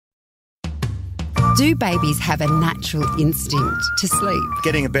Do babies have a natural instinct to sleep?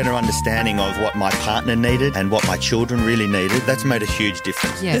 Getting a better understanding of what my partner needed and what my children really needed, that's made a huge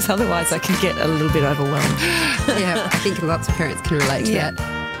difference. Because otherwise I can get a little bit overwhelmed. Yeah, I think lots of parents can relate to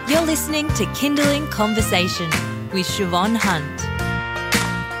that. You're listening to Kinderling Conversation with Siobhan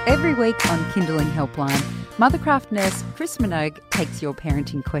Hunt. Every week on Kinderling Helpline, Mothercraft nurse Chris Minogue takes your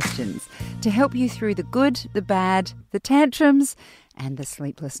parenting questions to help you through the good, the bad, the tantrums and the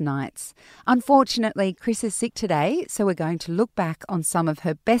sleepless nights. Unfortunately, Chris is sick today, so we're going to look back on some of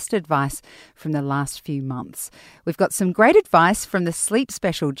her best advice from the last few months. We've got some great advice from the sleep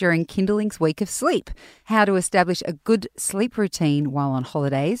special during Kinderling's Week of Sleep, how to establish a good sleep routine while on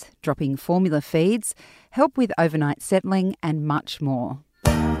holidays, dropping formula feeds, help with overnight settling and much more.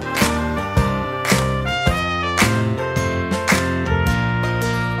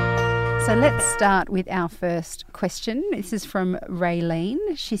 So let's start with our first question. This is from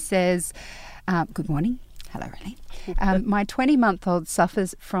Raylene. She says, good morning. Hello, Raylene. My 20-month-old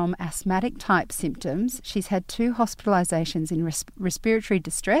suffers from asthmatic-type symptoms. She's had 2 hospitalisations in respiratory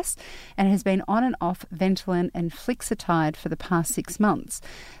distress and has been on and off Ventolin and Flixitide for the past 6 months.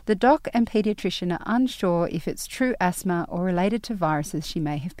 The doc and paediatrician are unsure if it's true asthma or related to viruses she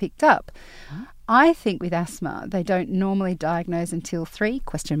may have picked up. I think with asthma, they don't normally diagnose until 3?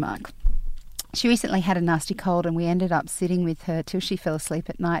 She recently had a nasty cold and we ended up sitting with her till she fell asleep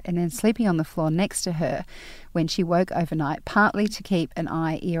at night and then sleeping on the floor next to her when she woke overnight, partly to keep an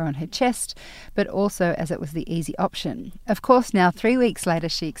ear on her chest, but also as it was the easy option. Of course, now 3 weeks later,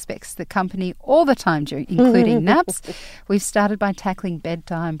 she expects the company all the time, including naps. We've started by tackling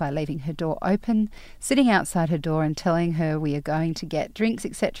bedtime by leaving her door open, sitting outside her door and telling her we are going to get drinks,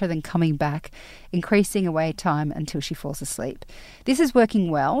 etc., then coming back, increasing away time until she falls asleep. This is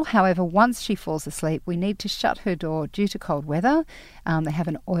working well. However, once she falls asleep, we need to shut her door due to cold weather. They have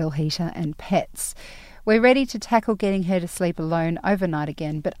an oil heater and pets. We're ready to tackle getting her to sleep alone overnight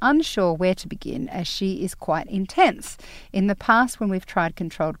again, but unsure where to begin as she is quite intense. In the past, when we've tried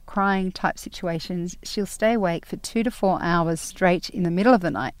controlled crying type situations, she'll stay awake for 2 to 4 hours straight in the middle of the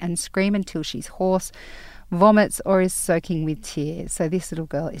night and scream until she's hoarse, vomits or is soaking with tears. So this little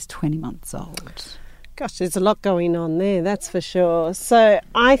girl is 20 months old. Gosh, there's a lot going on there, that's for sure. So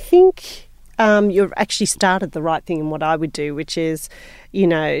I think you've actually started the right thing in what I would do, which is,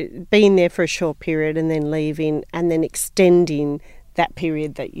 being there for a short period and then leaving and then extending that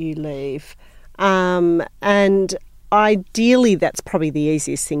period that you leave. And ideally, that's probably the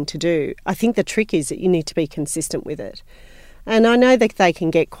easiest thing to do. I think the trick is that you need to be consistent with it. And I know that they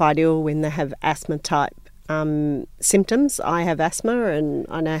can get quite ill when they have asthma-type symptoms. I have asthma and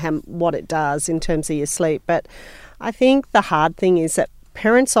I know what it does in terms of your sleep. But I think the hard thing is that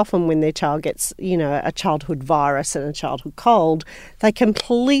parents often, when their child gets, a childhood virus and a childhood cold, they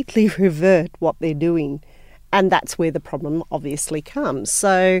completely revert what they're doing. And that's where the problem obviously comes.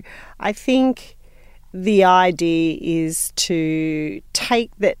 So I think the idea is to take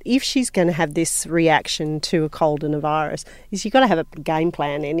that if she's going to have this reaction to a cold and a virus, is you've got to have a game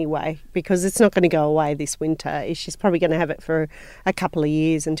plan anyway, because it's not going to go away this winter. She's probably going to have it for a couple of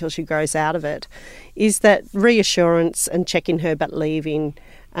years until she grows out of it. Is that reassurance and checking her but leaving.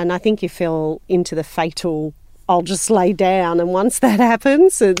 And I think you fell into the fatal, I'll just lay down, and once that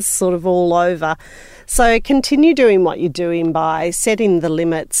happens, it's sort of all over. So continue doing what you're doing by setting the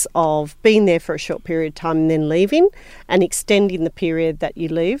limits of being there for a short period of time and then leaving and extending the period that you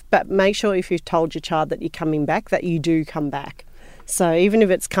leave. But make sure if you've told your child that you're coming back, that you do come back. So even if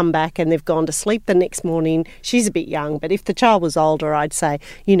it's come back and they've gone to sleep the next morning, she's a bit young, but if the child was older, I'd say,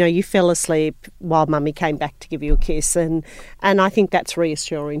 you fell asleep while mummy came back to give you a kiss. And I think that's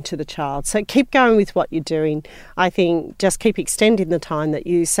reassuring to the child. So keep going with what you're doing. I think just keep extending the time that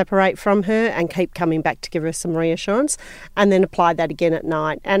you separate from her and keep coming back to give her some reassurance, and then apply that again at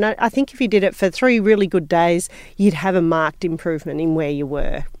night. And I think if you did it for 3 really good days, you'd have a marked improvement in where you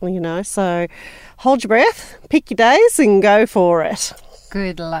were, So hold your breath, pick your days and go for it.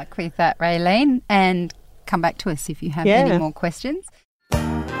 Good luck with that, Raylene, and come back to us if you have any more questions. We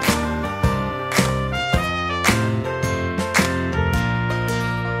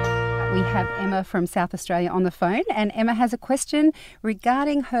have Emma from South Australia on the phone, and Emma has a question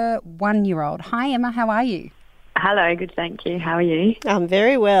regarding her 1-year-old. Hi, Emma, how are you? Hello, good, thank you. How are you? I'm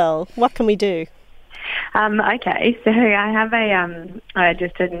very well. What can we do? Okay, so I have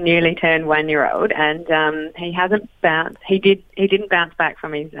just a newly turned 1-year-old, and he hasn't bounced. He didn't bounce back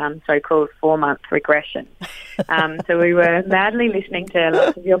from his so-called 4-month regression. So we were madly listening to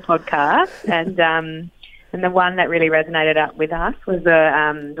lots of your podcasts, and the one that really resonated up with us was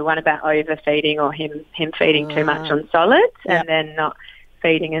the one about overfeeding or him feeding too much on solids, and then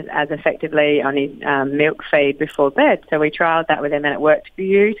feeding as effectively on his milk feed before bed. So we trialled that with him, and it worked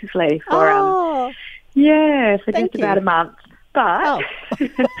beautifully for just about a month. But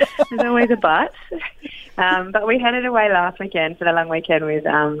there's always a but. But we headed away last weekend for the long weekend with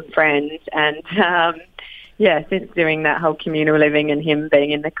friends, and since doing that whole communal living and him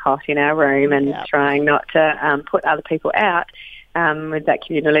being in the cot in our room and trying not to put other people out with that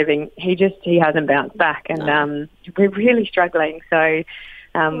communal living, he hasn't bounced back, and we're really struggling. So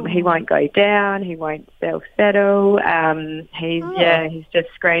he won't go down, he won't self-settle. He's just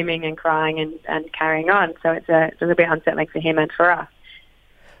screaming and crying and carrying on. So it's a little bit unsettling for him and for us.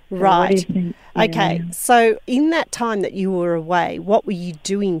 Right. Okay. So in that time that you were away, what were you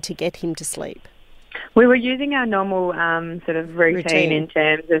doing to get him to sleep? We were using our normal sort of routine in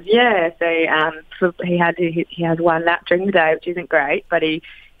terms of he has one nap during the day, which isn't great, but he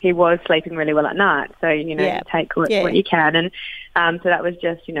was sleeping really well at night. So take what you can, and so that was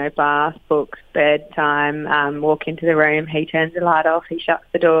just bath, books, bedtime, walk into the room. He turns the light off, he shuts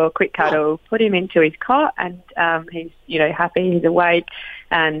the door, quick cuddle, put him into his cot, and he's happy, he's awake,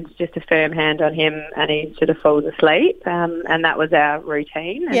 and just a firm hand on him, and he sort of falls asleep. And that was our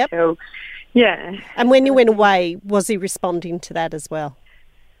routine until. Yeah. And when you went away, was he responding to that as well?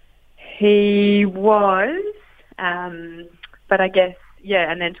 He was, but I guess,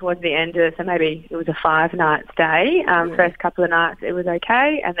 and then towards the end of, so maybe it was a 5-night stay. First couple of nights it was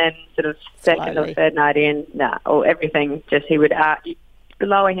okay, and then sort of second or third night in, everything just, he would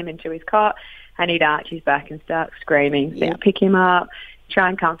lower him into his cot, and he'd arch his back and start screaming. So pick him up, try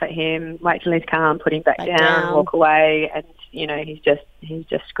and comfort him, wait till he's calm, put him back down, walk away, and he's just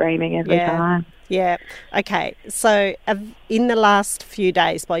screaming every time. Yeah. Okay. So in the last few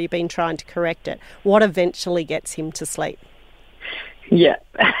days while you've been trying to correct it, what eventually gets him to sleep? Yeah.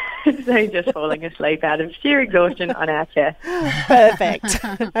 So he's just falling asleep out of sheer exhaustion on our chest. Perfect.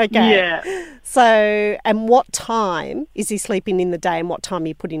 Okay. Yeah. So, and what time is he sleeping in the day, and what time are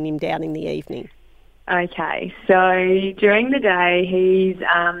you putting him down in the evening? Okay. So during the day he's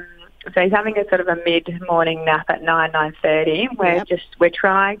he's having a sort of a mid-morning nap at 9:30. We're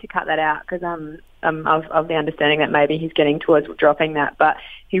trying to cut that out because of the understanding that maybe he's getting towards dropping that, but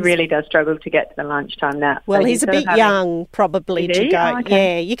he really does struggle to get to the lunchtime nap. Well, so he's a bit young probably to go. Oh,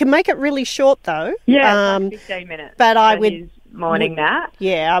 okay. Yeah, you can make it really short though. Yeah, 15 minutes. But I would his morning nap.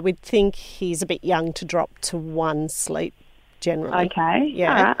 Yeah, I would think he's a bit young to drop to one sleep generally. Okay.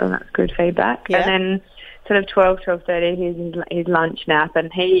 Yeah. All right. Well, that's good feedback. Yeah. And then sort of 12:30 he's his lunch nap,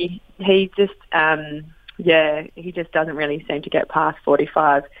 and he just he just doesn't really seem to get past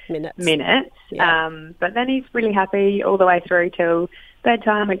 45 minutes. Yeah. But then he's really happy all the way through till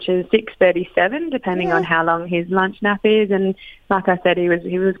bedtime, which is 6:37, depending on how long his lunch nap is. And like I said, he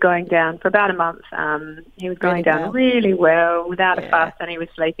was going down for about a month. He was going down really well without a fuss, and he was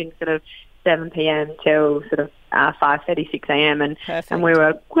sleeping sort of 7 p.m. till sort of 5:30, 6 a.m. And we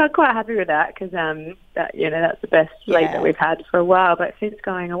were quite happy with that because that's the best sleep that we've had for a while. But since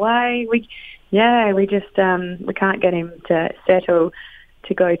going away, we just we can't get him to settle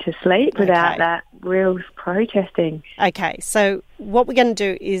to go to sleep without that real protesting. Okay, so what we're going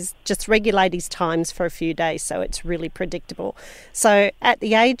to do is just regulate his times for a few days so it's really predictable. So at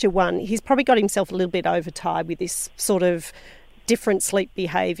the age of 1, he's probably got himself a little bit overtired with this sort of different sleep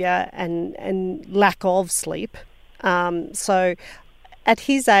behaviour and lack of sleep. So at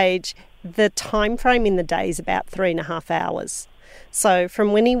his age, the time frame in the day is about 3.5 hours. So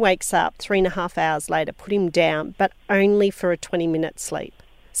from when he wakes up, 3.5 hours later, put him down, but only for a 20-minute sleep.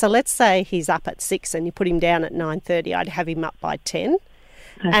 So let's say he's up at 6 and you put him down at 9:30, I'd have him up by 10.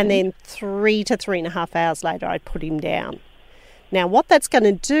 Okay. And then 3 to 3.5 hours later, I'd put him down. Now, what that's going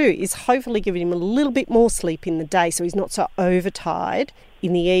to do is hopefully give him a little bit more sleep in the day so he's not so overtired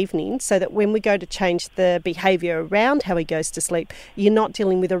in the evening, so that when we go to change the behaviour around how he goes to sleep, you're not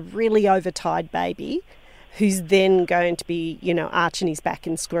dealing with a really overtired baby who's then going to be, arching his back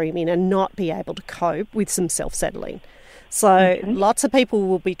and screaming and not be able to cope with some self-settling. So lots of people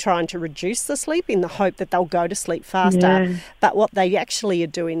will be trying to reduce the sleep in the hope that they'll go to sleep faster. Yeah. But what they actually are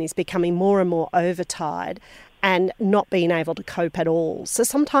doing is becoming more and more overtired and not being able to cope at all. So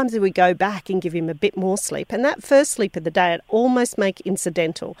sometimes we go back and give him a bit more sleep, and that first sleep of the day I'd almost make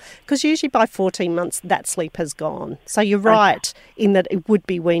incidental, because usually by 14 months that sleep has gone. So you're right in that it would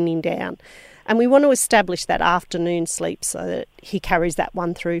be weaning down. And we want to establish that afternoon sleep so that he carries that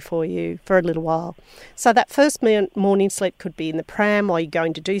one through for you for a little while. So that first morning sleep could be in the pram while you're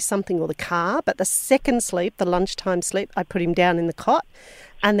going to do something, or the car. But the second sleep, the lunchtime sleep, I put him down in the cot,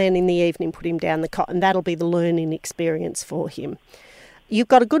 and then in the evening put him down the cot, and that'll be the learning experience for him. You've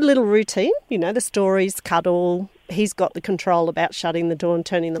got a good little routine, the stories, cuddle, he's got the control about shutting the door and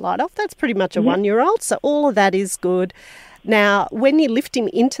turning the light off. That's pretty much a 1-year-old, so all of that is good. Now, when you lift him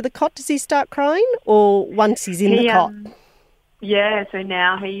into the cot, does he start crying, or once he's in the cot? Yeah, so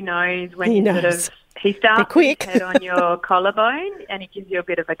now he knows when he he starts with his head on your collarbone and he gives you a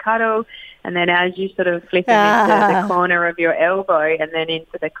bit of a cuddle, and then as you sort of flip him into the corner of your elbow and then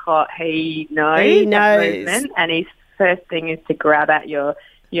into the cot, he knows. The movement, and his first thing is to grab at your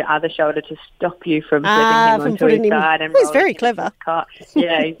other shoulder to stop you from flipping him onto his side. And he's very clever.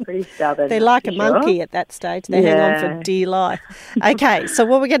 Yeah, he's pretty stubborn. They're like a monkey at that stage. They hang on for dear life. Okay, so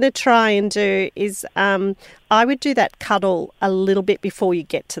what we're going to try and do is I would do that cuddle a little bit before you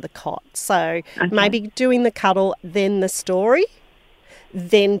get to the cot. So maybe doing the cuddle, then the story,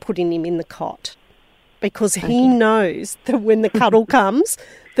 then putting him in the cot. Because he knows that when the cuddle comes,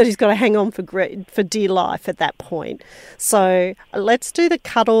 that he's got to hang on for dear life at that point. So let's do the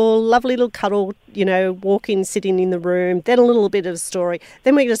cuddle, lovely little cuddle, walking, sitting in the room, then a little bit of a story.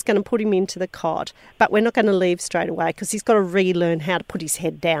 Then we're just going to put him into the cot, but we're not going to leave straight away because he's got to relearn how to put his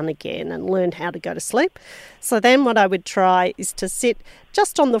head down again and learn how to go to sleep. So then what I would try is to sit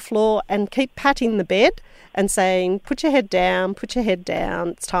just on the floor and keep patting the bed and saying, put your head down,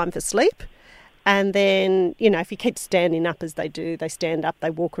 it's time for sleep. And then, if he keeps standing up as they do, they stand up,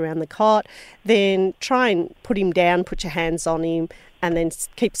 they walk around the cot, then try and put him down, put your hands on him, and then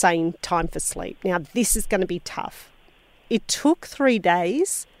keep saying time for sleep. Now, this is going to be tough. It took 3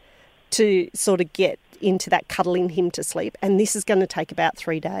 days to sort of get into that cuddling him to sleep, and this is going to take about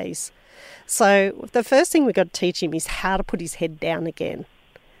 3 days. So the first thing we've got to teach him is how to put his head down again.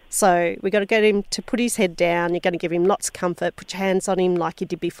 So we've got to get him to put his head down. You're going to give him lots of comfort, put your hands on him like you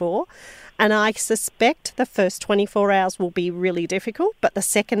did before. And I suspect the first 24 hours will be really difficult, but the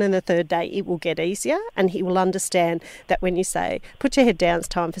second and the third day it will get easier, and he will understand that when you say, put your head down, it's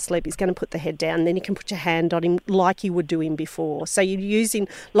time for sleep, he's going to put the head down, then you can put your hand on him like you were doing before. So you're using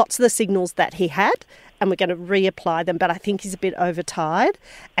lots of the signals that he had, and we're going to reapply them, but I think he's a bit overtired,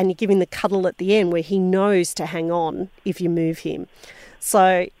 and you're giving the cuddle at the end where he knows to hang on if you move him.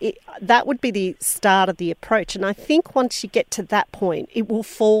 So that would be the start of the approach. And I think once you get to that point, it will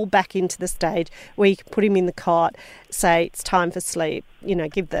fall back into the stage where you can put him in the cot, say it's time for sleep,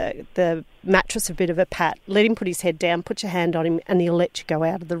 give the mattress a bit of a pat, let him put his head down, put your hand on him, and he'll let you go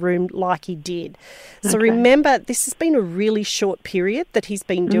out of the room like he did. So remember, this has been a really short period that he's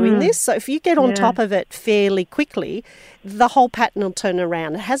been doing this. So if you get on top of it fairly quickly, the whole pattern will turn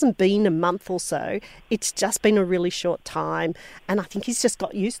around. It hasn't been a month or so. It's just been a really short time. And I think he's just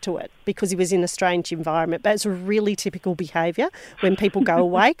got used to it because he was in a strange environment. But it's a really typical behaviour when people go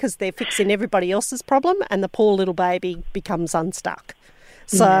away because they're fixing everybody else's problem and the poor little baby becomes unstuck.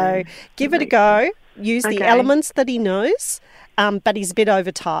 So give it a go. Use the elements that he knows, but he's a bit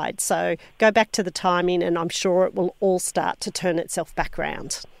overtired. So go back to the timing and I'm sure it will all start to turn itself back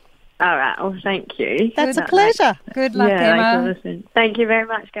round. All right. Well, thank you. That's a pleasure. Good luck, Emma. Thank you very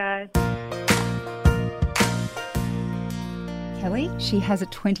much, guys. Kelly, she has a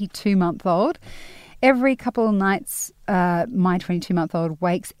 22-month-old. Every couple of nights, my 22-month-old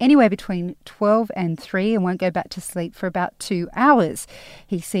wakes anywhere between 12 and 3 and won't go back to sleep for about 2 hours.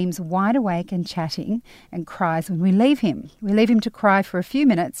 He seems wide awake and chatting and cries when we leave him. We leave him to cry for a few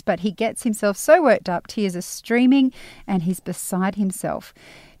minutes, but he gets himself so worked up, tears are streaming, and he's beside himself.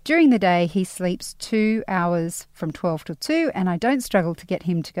 During the day, he sleeps 2 hours from 12 till 2, and I don't struggle to get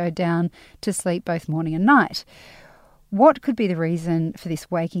him to go down to sleep both morning and night. What could be the reason for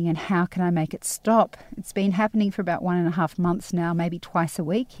this waking and how can I make it stop? It's been happening for about 1.5 months now, maybe twice a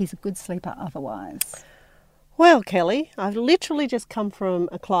week. He's a good sleeper otherwise. Well, Kelly, I've literally just come from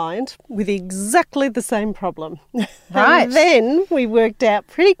a client with exactly the same problem. Right. And then we worked out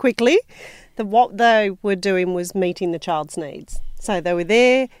pretty quickly that what they were doing was meeting the child's needs. So they were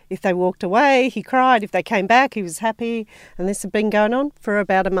there. If they walked away, he cried. If they came back, he was happy. And this had been going on for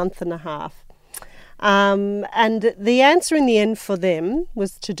about 1.5 months. And the answer in the end for them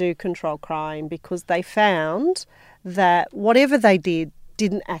was to do control crying because they found that whatever they did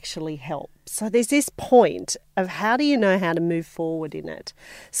didn't actually help. So there's this point of how do you know how to move forward in it?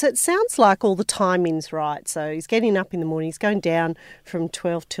 So it sounds like all the timing's right. So he's getting up in the morning, he's going down from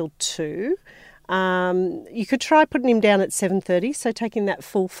 12 till 2. You could try putting him down at 7:30, so taking that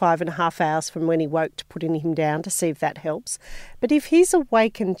full 5.5 hours from when he woke to putting him down to see if that helps. But if he's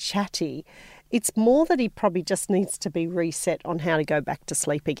awake and chatty, it's more that he probably just needs to be reset on how to go back to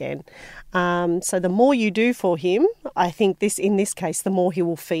sleep again. So the more you do for him, I think in this case, the more he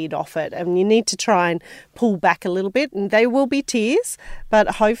will feed off it. And you need to try and pull back a little bit. And there will be tears,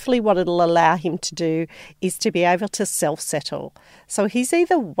 but hopefully what it'll allow him to do is to be able to self-settle. So he's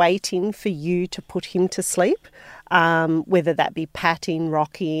either waiting for you to put him to sleep, whether that be patting,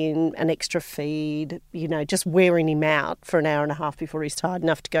 rocking, an extra feed, just wearing him out for an hour and a half before he's tired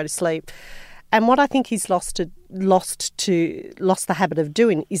enough to go to sleep. And what I think he's lost the habit of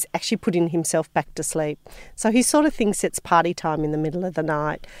doing is actually putting himself back to sleep. So he sort of thinks it's party time in the middle of the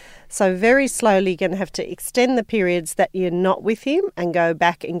night. So very slowly you're going to have to extend the periods that you're not with him and go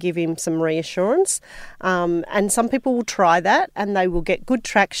back and give him some reassurance. And some people will try that and they will get good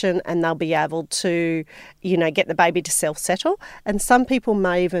traction and they'll be able to, get the baby to self-settle. And some people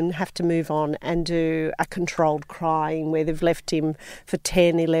may even have to move on and do a controlled crying where they've left him for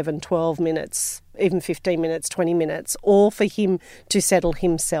 10, 11, 12 minutes, even 15 minutes, 20 minutes, or for him to settle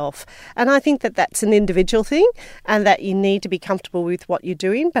himself. And I think that that's an individual thing and that you need to be comfortable with what you're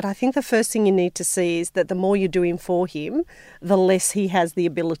doing. But I think the first thing you need to see is that the more you're doing for him, the less he has the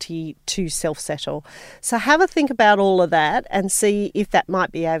ability to self-settle. So have a think about all of that and see if that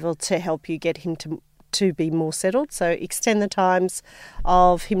might be able to help you get him to be more settled. So extend the times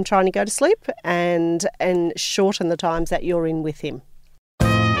of him trying to go to sleep and shorten the times that you're in with him.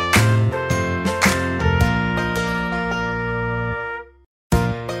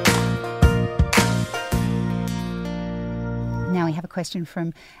 Now we have a question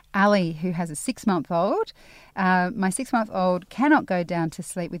from Ali, who has a 6-month-old. My 6-month-old cannot go down to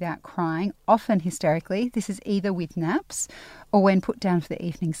sleep without crying, often hysterically. This is either with naps or when put down for the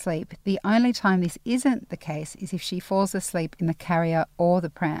evening sleep. The only time this isn't the case is if she falls asleep in the carrier or the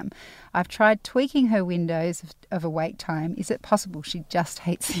pram. I've tried tweaking her windows of awake time. Is it possible she just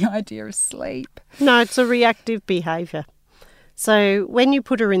hates the idea of sleep? No, it's a reactive behaviour. So when you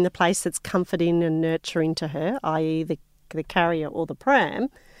put her in the place that's comforting and nurturing to her, i.e. the carrier or the pram,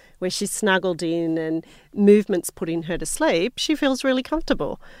 where she's snuggled in and movement's putting her to sleep, she feels really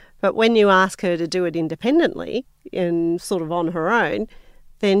comfortable. But when you ask her to do it independently and sort of on her own,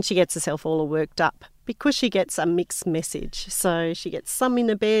 then she gets herself all worked up because she gets a mixed message. So she gets some in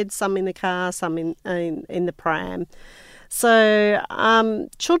the bed, some in the car, some in the pram. So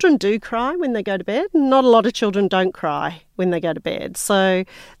children do cry when they go to bed. Not a lot of children don't cry when they go to bed. So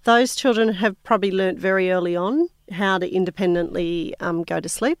those children have probably learnt very early on how to independently go to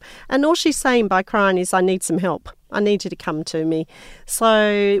sleep. And all she's saying by crying is, I need some help. I need you to come to me.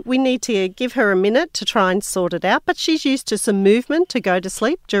 So we need to give her a minute to try and sort it out. But she's used to some movement to go to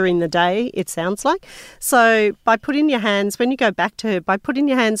sleep during the day, it sounds like. So by putting your hands, when you go back to her, by putting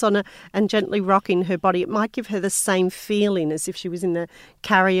your hands on her and gently rocking her body, it might give her the same feeling as if she was in the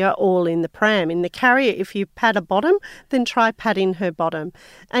carrier or in the pram. In the carrier, if you pat a bottom, then try patting her bottom.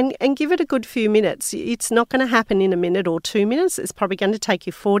 And give it a good few minutes. It's not going to happen in a minute or 2 minutes. It's probably going to take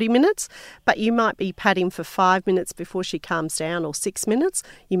you 40 minutes, but you might be patting for 5 minutes before she calms down, or 6 minutes.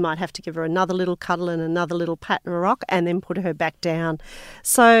 You might have to give her another little cuddle and another little pat and a rock and then put her back down.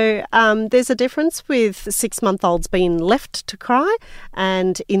 So there's a difference with 6-month-olds being left to cry,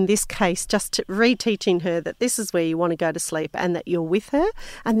 and in this case just reteaching her that this is where you want to go to sleep and that you're with her,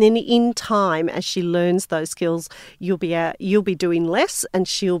 and then in time as she learns those skills you'll be doing less and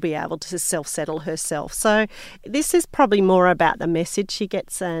she'll be able to self-settle herself. So this is probably more about the message she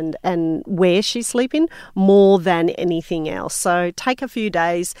gets and where she's sleeping more than anything else. So take a few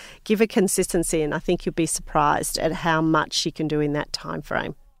days, give her consistency, and I think you'll be surprised at how much she can do in that time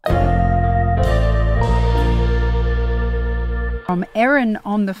frame. From Erin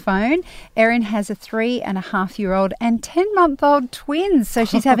on the phone. Erin has a 3.5-year-old and 10-month-old twins, so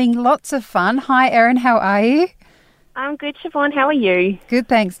she's having lots of fun. Hi Erin, how are you? I'm good, Siobhan. How are you? Good,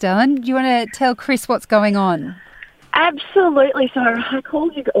 thanks, darling. Do you want to tell Chris what's going on? Absolutely. So I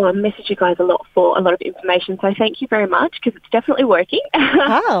called you or I messaged you guys a lot for a lot of information, so thank you very much because it's definitely working.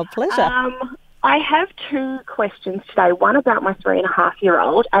 Oh, pleasure. I have 2 questions today, one about my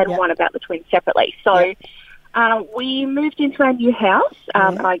 3.5-year-old and one about the twins separately. So we moved into our new house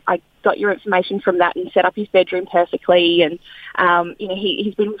and I got your information from that and set up his bedroom perfectly, and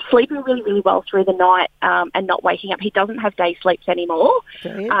he's been sleeping really, really well through the night and not waking up. He doesn't have day sleeps anymore.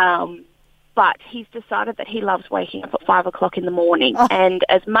 But he's decided that he loves waking up at 5 o'clock in the morning. Oh. And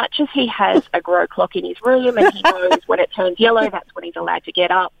as much as he has a grow clock in his room and he knows when it turns yellow, that's when he's allowed to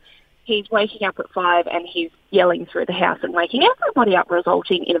get up, he's waking up at 5 and he's yelling through the house and waking everybody up,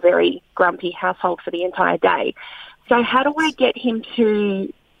 resulting in a very grumpy household for the entire day. So how do I get him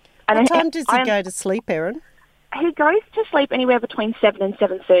to... What time does he go to sleep, Erin? He goes to sleep anywhere between 7 and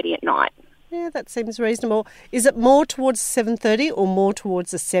 7:30 at night. Yeah, that seems reasonable. Is it more towards 7:30 or more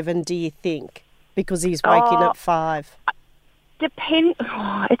towards the 7, do you think? Because he's waking at 5. depends.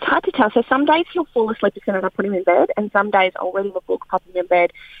 Oh, it's hard to tell. So some days he'll fall asleep as soon as I put him in bed, and some days I'll read him a book, pop him in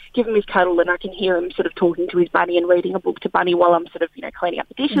bed, give him his cuddle, and I can hear him sort of talking to his bunny and reading a book to Bunny while I'm sort of, cleaning up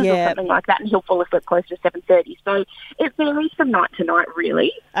the dishes or something like that, and he'll fall asleep close to 7:30. So it varies from night to night,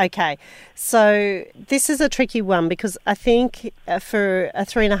 really. Okay, so this is a tricky one because I think for a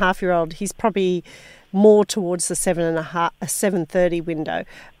 3.5-year-old, he's probably more towards the 7:30 window.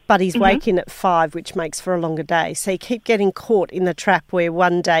 But he's waking at 5, which makes for a longer day. So you keep getting caught in the trap where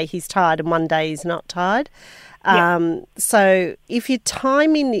one day he's tired and one day he's not tired. So if your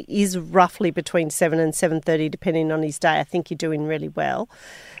timing is roughly between 7 and 7:30, depending on his day, I think you're doing really well.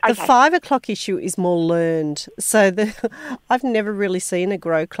 The 5 o'clock issue is more learned. So I've never really seen a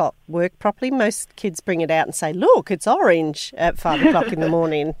grow clock work properly. Most kids bring it out and say, look, it's orange at 5 o'clock in the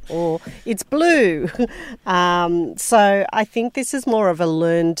morning, or it's blue. So I think this is more of a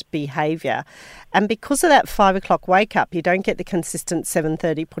learned behaviour. And because of that 5 o'clock wake up, you don't get the consistent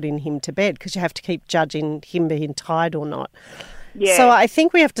 7:30 putting him to bed because you have to keep judging him being tired or not. Yeah. So I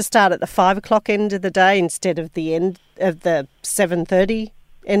think we have to start at the 5 o'clock end of the day instead of the end of the 7:30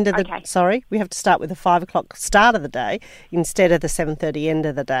 end of the... Sorry, we have to start with the 5 o'clock start of the day instead of the 7:30 end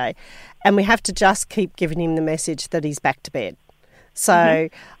of the day. And we have to just keep giving him the message that he's back to bed. So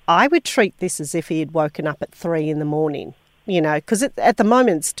I would treat this as if he had woken up at 3 in the morning, because at the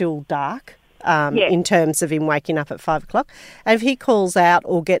moment it's still dark. In terms of him waking up at 5 o'clock. And if he calls out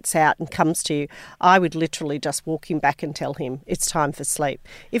or gets out and comes to you, I would literally just walk him back and tell him it's time for sleep.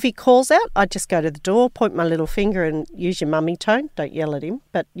 If he calls out, I'd just go to the door, point my little finger and use your mummy tone. Don't yell at him,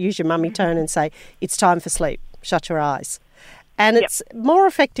 but use your mummy tone and say, it's time for sleep. Shut your eyes. And it's more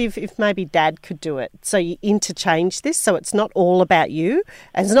effective if maybe Dad could do it. So you interchange this, so it's not all about you,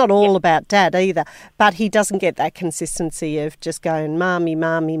 and it's not all about Dad either. But he doesn't get that consistency of just going, Mommy,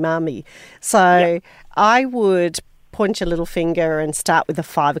 Mommy, Mommy. So I would point your little finger and start with a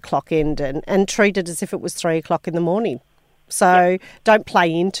 5 o'clock end and treat it as if it was 3 o'clock in the morning. So don't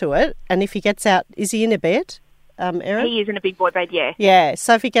play into it. And if he gets out, is he in a bed? Erin? He is in a big boy bed, yeah. Yeah,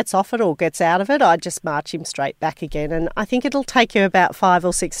 so if he gets off it or gets out of it, I just march him straight back again. And I think it'll take you about 5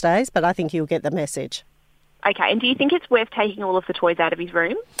 or 6 days, but I think you'll get the message. Okay, and do you think it's worth taking all of the toys out of his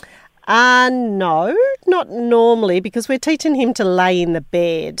room? No, not normally, because we're teaching him to lay in the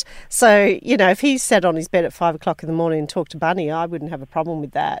bed. So, if he sat on his bed at 5 o'clock in the morning and talked to Bunny, I wouldn't have a problem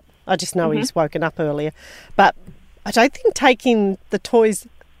with that. I just know he's woken up earlier. But I don't think taking the toys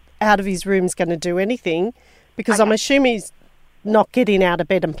out of his room is going to do anything. Because I'm assuming he's not getting out of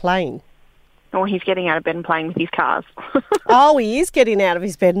bed and playing. Or he's getting out of bed and playing with his cars. Oh, he is getting out of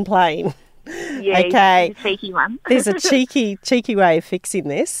his bed and playing. Yeah, okay. He's a cheeky one. There's a cheeky way of fixing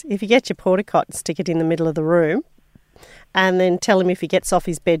this. If you get your porta cot and stick it in the middle of the room and then tell him if he gets off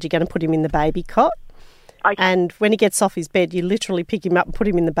his bed, you're going to put him in the baby cot. Okay. And when he gets off his bed, you literally pick him up and put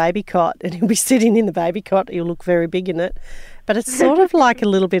him in the baby cot and he'll be sitting in the baby cot. He'll look very big in it. But it's sort of like a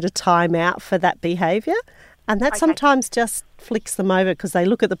little bit of time out for that behaviour. And that sometimes just flicks them over because they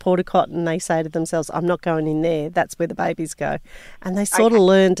look at the porta cot and they say to themselves, I'm not going in there. That's where the babies go. And they sort of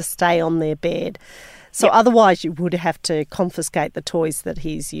learn to stay on their bed. So otherwise you would have to confiscate the toys that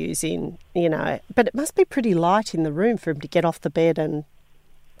he's using, But it must be pretty light in the room for him to get off the bed and...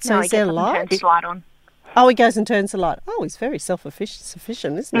 So is there light? Turns his light on. Oh, he goes and turns the light. Oh, he's very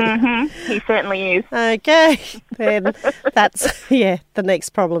self-sufficient, isn't he? Mm-hmm. He certainly is. Okay. Then that's, the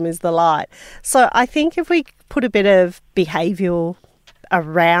next problem is the light. So I think if we put a bit of behavioural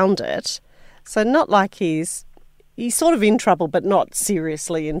around it, so not like he's sort of in trouble but not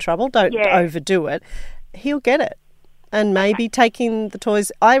seriously in trouble, don't overdo it, he'll get it. And maybe taking the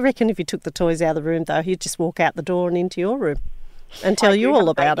toys, I reckon if you took the toys out of the room though, he'd just walk out the door and into your room. And tell you all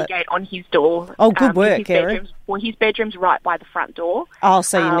about it. Gate on his door. Oh, good work, Erin. His bedroom's right by the front door. Oh,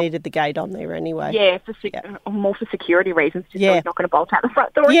 so you needed the gate on there anyway. Yeah, more for security reasons, just so he's not going to bolt out the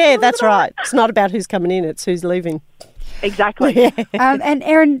front door. Yeah, that's right. It's not about who's coming in, it's who's leaving. Exactly. And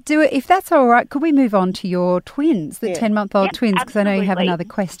Erin, if that's all right, could we move on to your twins, the 10-month-old twins, because I know you have another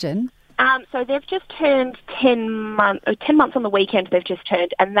question. So they've just turned 10 months on the weekend they've just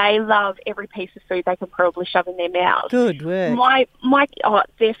turned, and they love every piece of food they can probably shove in their mouths. Good work.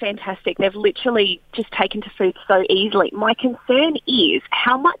 They're fantastic. They've literally just taken to food so easily. My concern is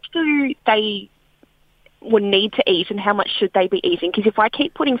how much do they would need to eat and how much should they be eating? Because if I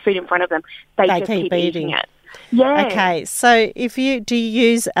keep putting food in front of them, they just keep eating it. Yeah. Okay, so do you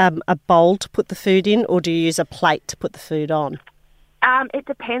use a bowl to put the food in, or do you use a plate to put the food on? It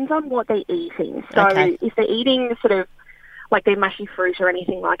depends on what they're eating. So if they're eating sort of like their mushy fruit or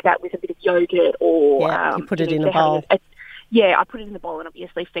anything like that with a bit of yogurt or... you put it in a bowl. I put it in the bowl and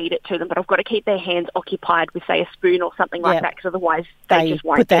obviously feed it to them, but I've got to keep their hands occupied with, say, a spoon or something like that, because otherwise they just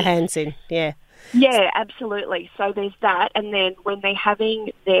won't put their eat. hands in, yeah. Yeah, absolutely. So there's that, and then when they're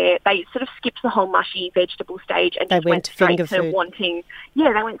having they sort of skipped the whole mushy vegetable stage and just went straight to wanting.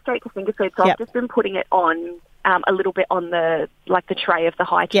 Yeah, they went straight to finger food. So I've just been putting it on a little bit on the tray of the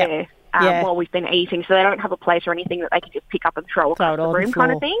high chair while we've been eating, so they don't have a plate or anything that they can just pick up and throw across the room,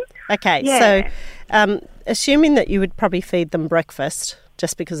 kind of thing. Okay, so assuming that you would probably feed them breakfast,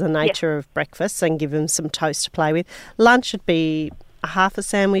 just because of the nature of breakfast, and give them some toast to play with. Lunch would be a half a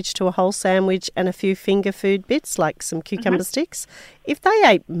sandwich to a whole sandwich and a few finger food bits like some cucumber sticks. If they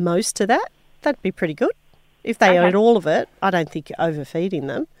ate most of that, that'd be pretty good. If they ate all of it, I don't think you're overfeeding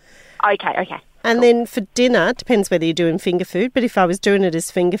them. Okay. And then for dinner, depends whether you're doing finger food, but if I was doing it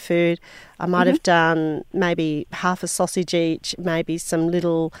as finger food, I might have done maybe half a sausage each, maybe some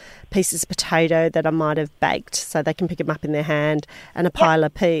little pieces of potato that I might have baked so they can pick them up in their hand, and a pile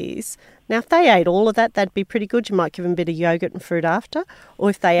of peas. Now, if they ate all of that, that'd be pretty good. You might give them a bit of yogurt and fruit after. Or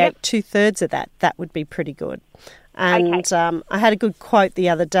if they ate 2/3 of that, that would be pretty good. And I had a good quote the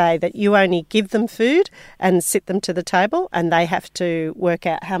other day that you only give them food and sit them to the table, and they have to work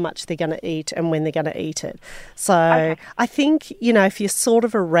out how much they're going to eat and when they're going to eat it. So I think, if you're sort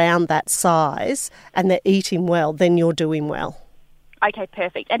of around that size and they're eating well, then you're doing well. Okay,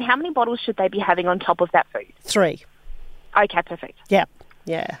 perfect. And how many bottles should they be having on top of that food? 3. Okay, perfect. Yeah.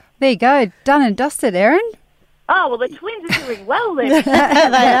 There you go. Done and dusted, Erin. Oh, well, the twins are doing well then.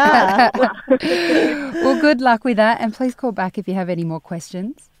 They are. Well, good luck with that. And please call back if you have any more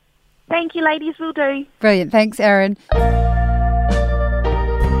questions. Thank you, ladies. Will do. Brilliant. Thanks, Erin.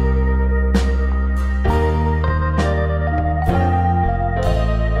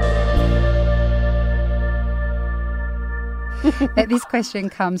 This question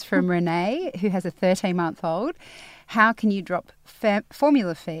comes from Renee, who has a 13-month-old. How can you drop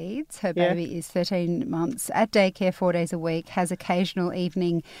formula feeds? Her baby is 13 months, at daycare 4 days a week, has occasional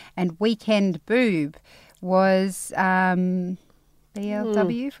evening and weekend boob. Was BLW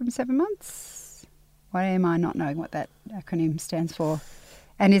from 7 months? Why am I not knowing what that acronym stands for?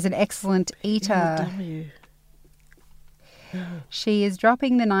 And is an excellent eater. BLW. She is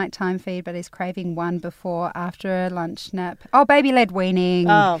dropping the nighttime feed but is craving one before, after a lunch nap. Oh, baby-led weaning.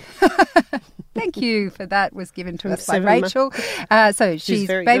 Oh. Thank you for that. Was given to us by 7 Rachel. So she's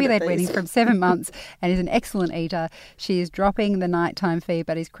baby-led weaning from 7 months and is an excellent eater. She is dropping the nighttime feed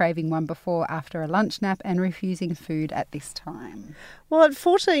but is craving one before, after a lunch nap and refusing food at this time. Well, at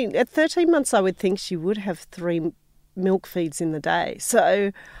 13 months, I would think she would have 3 milk feeds in the day.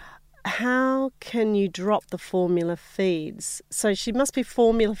 So how can you drop the formula feeds? So she must be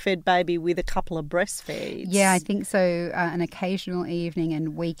formula-fed baby with a couple of breastfeeds. Yeah, I think so. An occasional evening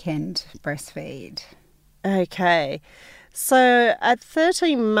and weekend breastfeed. Okay. So at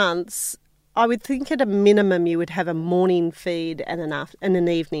 13 months, I would think at a minimum you would have a morning feed and an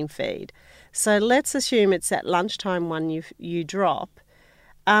evening feed. So let's assume it's that lunchtime one you drop.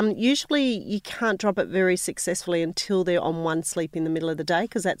 Usually you can't drop it very successfully until they're on one sleep in the middle of the day,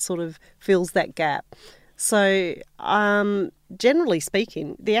 because that sort of fills that gap. So generally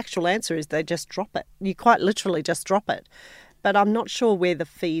speaking, the actual answer is they just drop it. You quite literally just drop it. But I'm not sure where the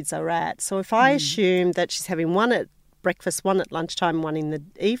feeds are at. So if I assume that she's having one at breakfast, one at lunchtime, one in the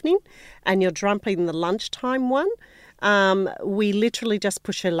evening, and you're dropping the lunchtime one, we literally just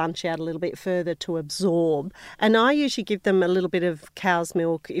push her lunch out a little bit further to absorb. And I usually give them a little bit of cow's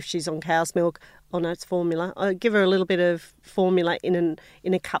milk if she's on cow's milk. Oh no, it's formula. I give her a little bit of formula in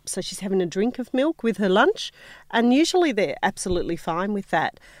a cup, so she's having a drink of milk with her lunch. And usually they're absolutely fine with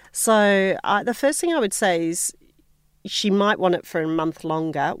that. So the first thing I would say is she might want it for a month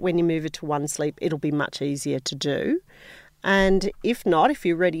longer. When you move her to one sleep, it'll be much easier to do. And if not, if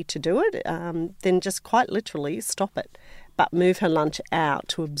you're ready to do it, then just quite literally stop it. But move her lunch out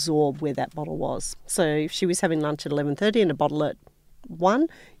to absorb where that bottle was. So if she was having lunch at 11:30 and a bottle at 1,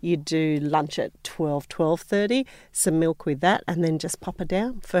 you'd do lunch at 12:30, some milk with that, and then just pop her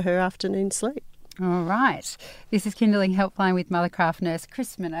down for her afternoon sleep. All right. This is Kinderling Helpline with Mothercraft nurse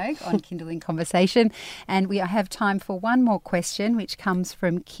Chris Minogue on Kinderling Conversation. And we have time for one more question, which comes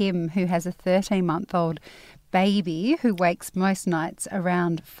from Kim, who has a 13-month-old baby who wakes most nights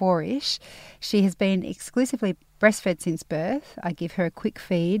around 4-ish. She has been exclusively breastfed since birth. I give her a quick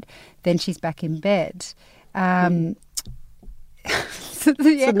feed, then she's back in bed. The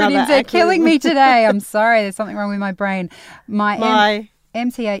acronyms are killing me today. I'm sorry, there's something wrong with my brain. My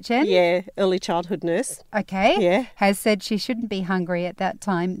MCHN? Yeah, early childhood nurse. Okay. Yeah. Has said she shouldn't be hungry at that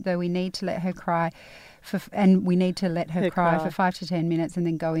time, though we need to let her cry. We need to let her cry for 5 to 10 minutes and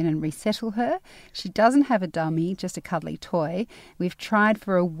then go in and resettle her. She doesn't have a dummy, just a cuddly toy. We've tried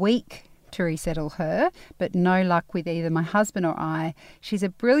for a week to resettle her, but no luck with either my husband or I. She's a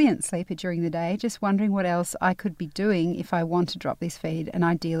brilliant sleeper during the day, just wondering what else I could be doing if I want to drop this feed and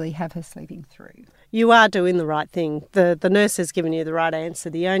ideally have her sleeping through. You are doing the right thing. The nurse has given you the right answer.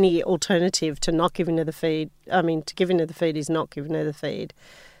 The only alternative to not giving her the feed, to giving her the feed is not giving her the feed.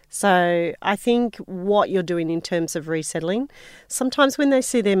 So I think what you're doing in terms of resettling, sometimes when they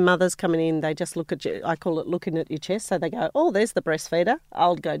see their mothers coming in, they just look at you. I call it looking at your chest. So they go, oh, there's the breastfeeder.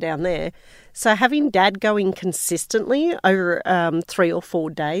 I'll go down there. So having dad going consistently over 3 or 4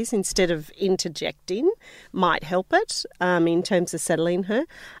 days instead of interjecting might help it in terms of settling her.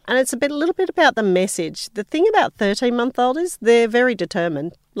 And it's a little bit about the message. The thing about 13-month-old is they're very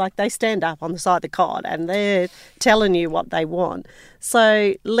determined. Like they stand up on the side of the cot and they're telling you what they want.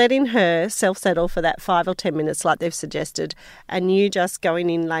 So letting her self-settle for that 5 or 10 minutes like they've suggested, and you just going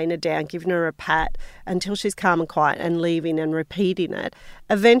in, laying her down, giving her a pat until she's calm and quiet and leaving and repeating it,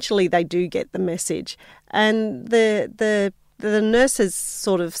 eventually they do get the message. And the nurse has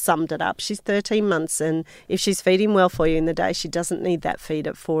sort of summed it up. She's 13 months and if she's feeding well for you in the day, she doesn't need that feed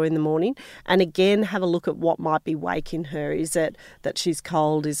at 4 a.m. And again, have a look at what might be waking her. Is it that she's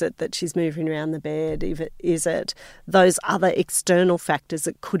cold? Is it that she's moving around the bed? Is it those other external factors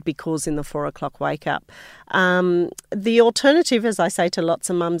that could be causing the 4 o'clock wake up? The alternative, as I say to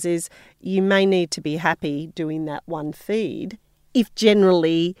lots of mums, is you may need to be happy doing that one feed if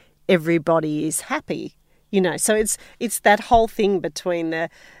generally everybody is happy. So it's that whole thing between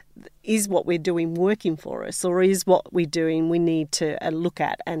is what we're doing working for us, or is what we're doing we need to look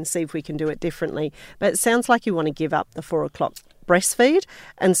at and see if we can do it differently. But it sounds like you want to give up the 4 o'clock breastfeed,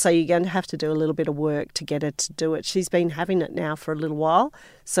 and so you're going to have to do a little bit of work to get her to do it. She's been having it now for a little while,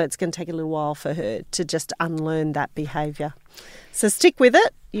 so it's going to take a little while for her to just unlearn that behaviour. So stick with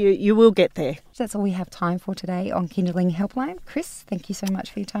it. You will get there. That's all we have time for today on Kinderling Helpline. Chris, thank you so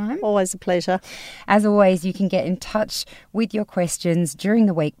much for your time. Always a pleasure. As always, you can get in touch with your questions during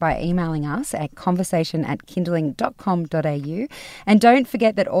the week by emailing us at conversation@kinderling.com.au. And don't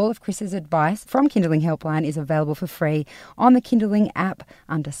forget that all of Chris's advice from Kinderling Helpline is available for free on the Kinderling app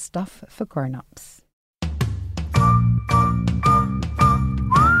under Stuff for Grown-ups.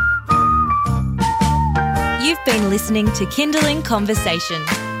 You've been listening to Kinderling Conversation.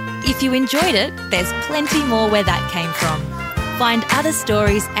 If you enjoyed it, there's plenty more where that came from. Find other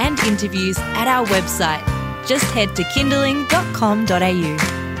stories and interviews at our website. Just head to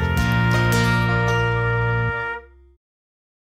kinderling.com.au.